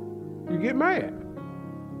right. You get mad.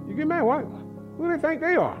 You get mad. What? Who do they think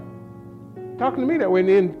they are? Talking to me that way, and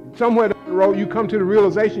then somewhere down the road you come to the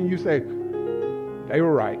realization, you say, they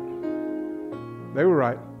were right. They were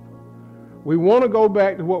right. We want to go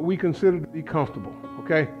back to what we consider to be comfortable,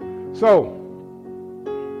 okay? So,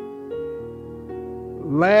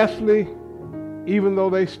 lastly, even though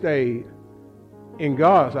they stayed, in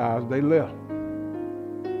God's eyes, they left.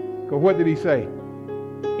 Because what did he say?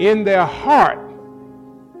 In their heart,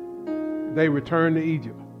 they returned to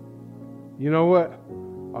Egypt. You know what?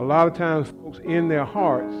 A lot of times, folks, in their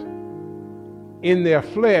hearts, in their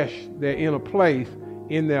flesh, they're in a place.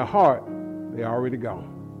 In their heart, they're already gone.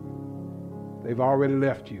 They've already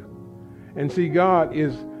left you. And see, God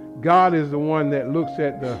is the one that looks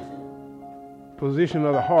at the position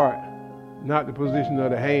of the heart, not the position of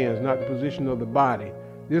the hands, not the position of the body.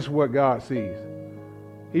 This is what God sees.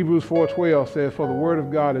 Hebrews 4:12 says, for the word of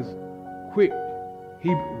God is quick.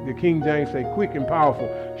 The King James say quick and powerful,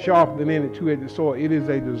 sharper than any two-edged sword. It is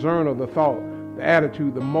a discerner of the thought, the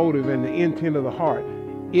attitude, the motive, and the intent of the heart.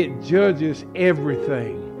 It judges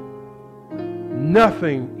everything.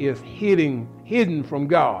 Nothing is hidden from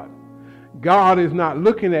God. God is not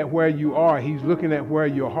looking at where you are. He's looking at where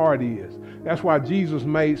your heart is. That's why Jesus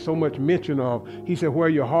made so much mention of, he said, where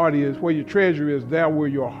your heart is, where your treasure is, there will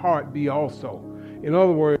your heart be also. In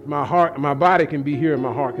other words, my body can be here and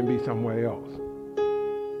my heart can be somewhere else.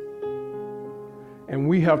 And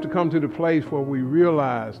we have to come to the place where we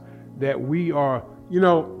realize that we are,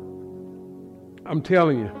 I'm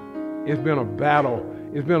telling you, it's been a battle.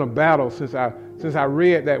 It's been a battle since I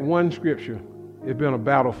read that one scripture. It's been a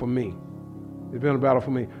battle for me. It's been a battle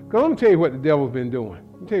for me. Because let me tell you what the devil's been doing.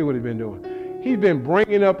 Let me tell you what he's been doing. He's been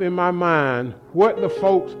bringing up in my mind what the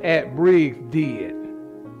folks at Briggs did.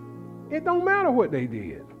 It don't matter what they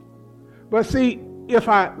did. But see, if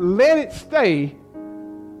I let it stay,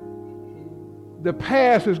 the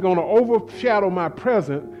past is going to overshadow my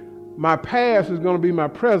present. My past is going to be my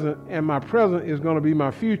present, and my present is going to be my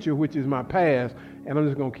future, which is my past, and I'm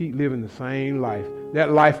just going to keep living the same life.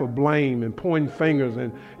 That life of blame and pointing fingers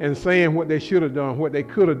and saying what they should have done, what they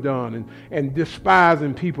could have done, and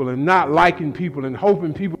despising people and not liking people and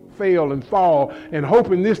hoping people fail and fall and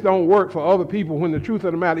hoping this don't work for other people when the truth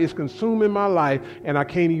of the matter is consuming my life and I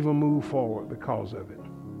can't even move forward because of it.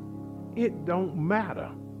 It don't matter.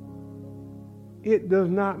 It does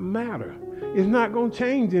not matter. It's not going to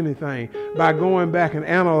change anything by going back and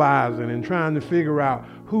analyzing and trying to figure out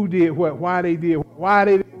who did what, why they did, why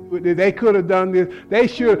they didn't do it. They could have done this. They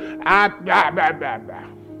should. And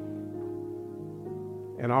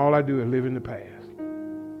all I do is live in the past.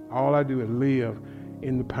 All I do is live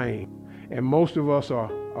in the pain. And most of us are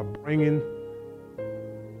bringing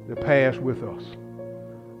the past with us.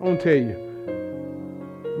 I want to tell you,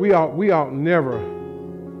 we ought never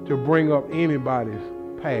to bring up anybody's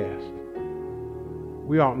past.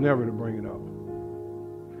 We ought never to bring it up.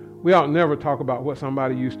 We ought never talk about what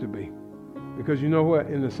somebody used to be. Because you know what?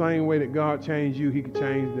 In the same way that God changed you, he could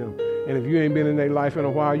change them. And if you ain't been in their life in a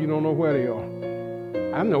while, you don't know where they are.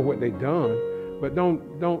 I know what they've done, but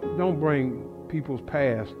don't bring people's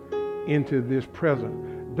past into this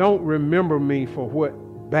present. Don't remember me for what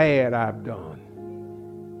bad I've done.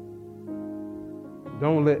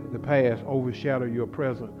 Don't let the past overshadow your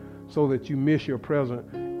present so that you miss your present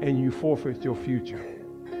and you forfeit your future.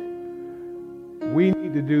 We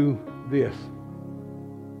need to do this.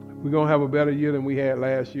 We're going to have a better year than we had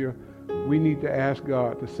last year. We need to ask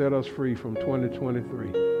God to set us free from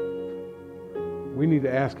 2023. We need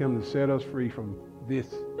to ask him to set us free from this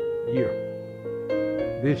year.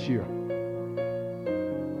 This year.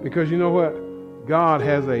 Because you know what? God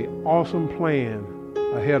has an awesome plan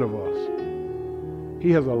ahead of us. He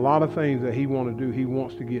has a lot of things that he wants to do. He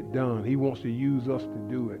wants to get done. He wants to use us to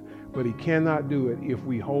do it. But he cannot do it if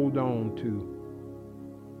we hold on to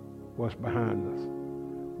what's behind us.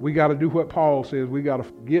 We got to do what Paul says. We got to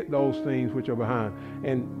forget those things which are behind.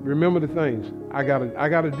 And remember the things. I got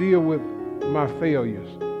to deal with my failures.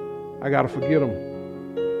 I got to forget them.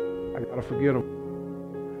 I got to forget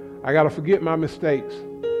them. I got to forget my mistakes.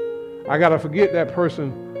 I got to forget that person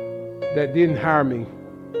that didn't hire me.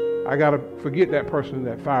 I got to forget that person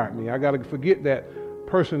that fired me. I got to forget that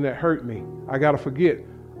person that hurt me. I got to forget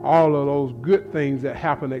all of those good things that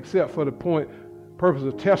happened except for the purpose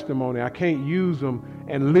of testimony. I can't use them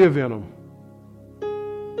and live in them.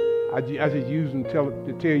 I just use them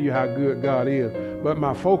to tell you how good God is. But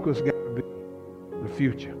my focus got to be the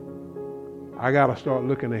future. I got to start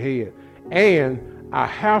looking ahead. And I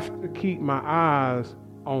have to keep my eyes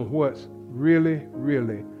on what's really,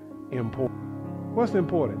 really important. What's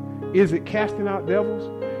important? Is it casting out devils?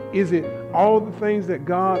 Is it all the things that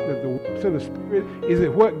God, that the works of the Spirit? Is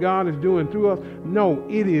it what God is doing through us? No,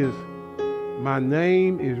 it is, my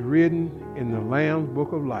name is written in the Lamb's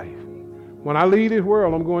Book of Life. When I leave this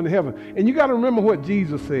world, I'm going to heaven. And you got to remember what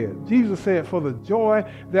Jesus said. Jesus said, for the joy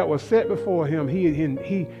that was set before him,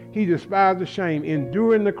 he despised the shame,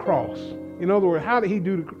 enduring the cross. In other words, how did he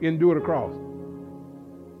endure the cross?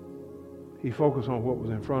 He focused on what was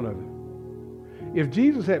in front of him. If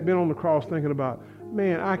Jesus had been on the cross thinking about,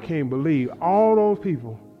 man, I can't believe all those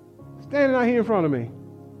people standing out here in front of me.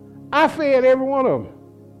 I fed every one of them.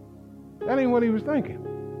 That ain't what he was thinking.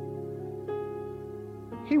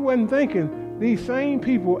 He wasn't thinking these same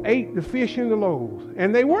people ate the fish and the loaves.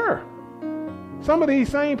 And they were. Some of these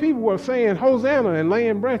same people were saying Hosanna and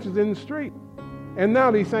laying branches in the street. And now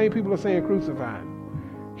these same people are saying crucify him.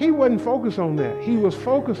 He wasn't focused on that. He was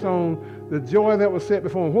focused on the joy that was set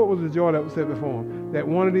before him. What was the joy that was set before him? That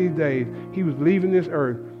one of these days he was leaving this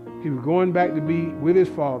earth. He was going back to be with his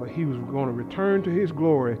Father. He was going to return to his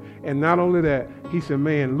glory. And not only that, he said,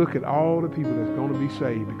 man, look at all the people that's going to be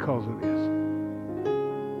saved because of this.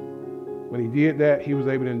 When he did that, he was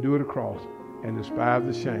able to endure the cross and despise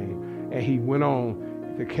the shame. And he went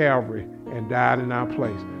on to Calvary and died in our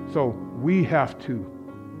place. So we have to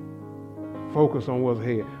focus on what's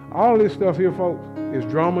ahead. All this stuff here, folks, is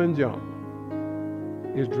drama and junk.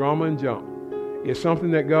 It's drama and junk. It's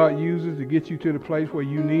something that God uses to get you to the place where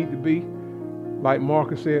you need to be. Like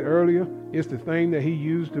Marcus said earlier, it's the thing that he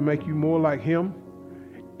used to make you more like him.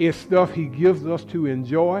 It's stuff he gives us to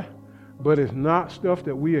enjoy, but it's not stuff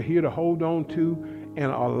that we are here to hold on to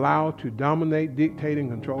and allow to dominate, dictate, and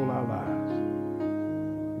control our lives.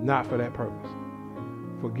 Not for that purpose.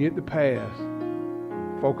 Forget the past.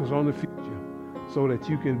 Focus on the future so that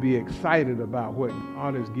you can be excited about what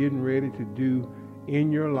God is getting ready to do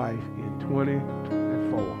in your life in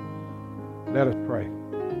 2024. Let us pray.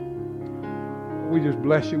 We just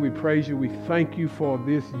bless you. We praise you. We thank you for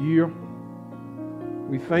this year.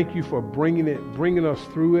 We thank you for bringing us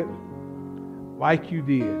through it like you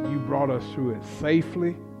did. You brought us through it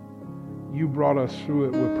safely. You brought us through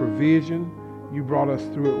it with provision. You brought us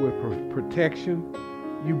through it with protection.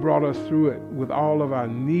 You brought us through it with all of our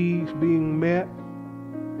needs being met.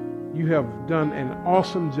 You have done an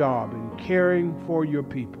awesome job in caring for your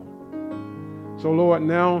people. So, Lord,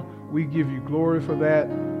 now we give you glory for that.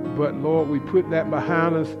 But, Lord, we put that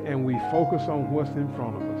behind us and we focus on what's in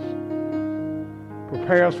front of us.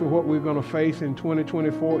 Prepare us for what we're going to face in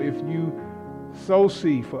 2024 if you so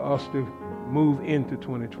see for us to move into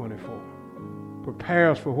 2024.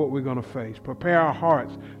 Prepare us for what we're going to face. Prepare our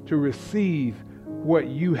hearts to receive what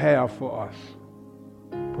you have for us.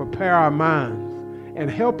 Prepare our minds and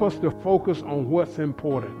help us to focus on what's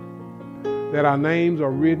important. That our names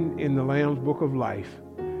are written in the Lamb's Book of Life.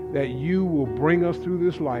 That you will bring us through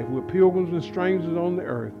this life. We're pilgrims and strangers on the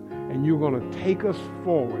earth. And you're going to take us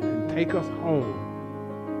forward and take us home.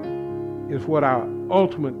 Is what our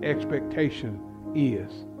ultimate expectation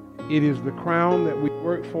is. It is the crown that we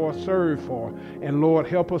work for, serve for. And Lord,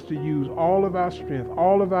 help us to use all of our strength,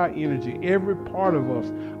 all of our energy, every part of us,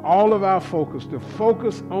 all of our focus to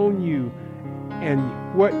focus on you and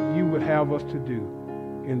what you would have us to do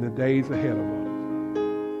in the days ahead of us.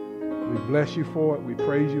 We bless you for it. We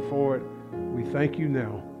praise you for it. We thank you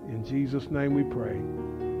now. In Jesus' name we pray.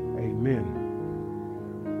 Amen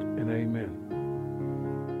and amen.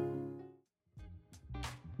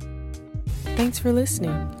 Thanks for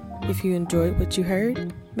listening. If you enjoyed what you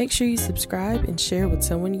heard, make sure you subscribe and share with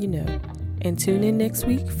someone you know. And tune in next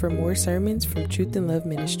week for more sermons from Truth and Love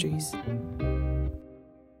Ministries.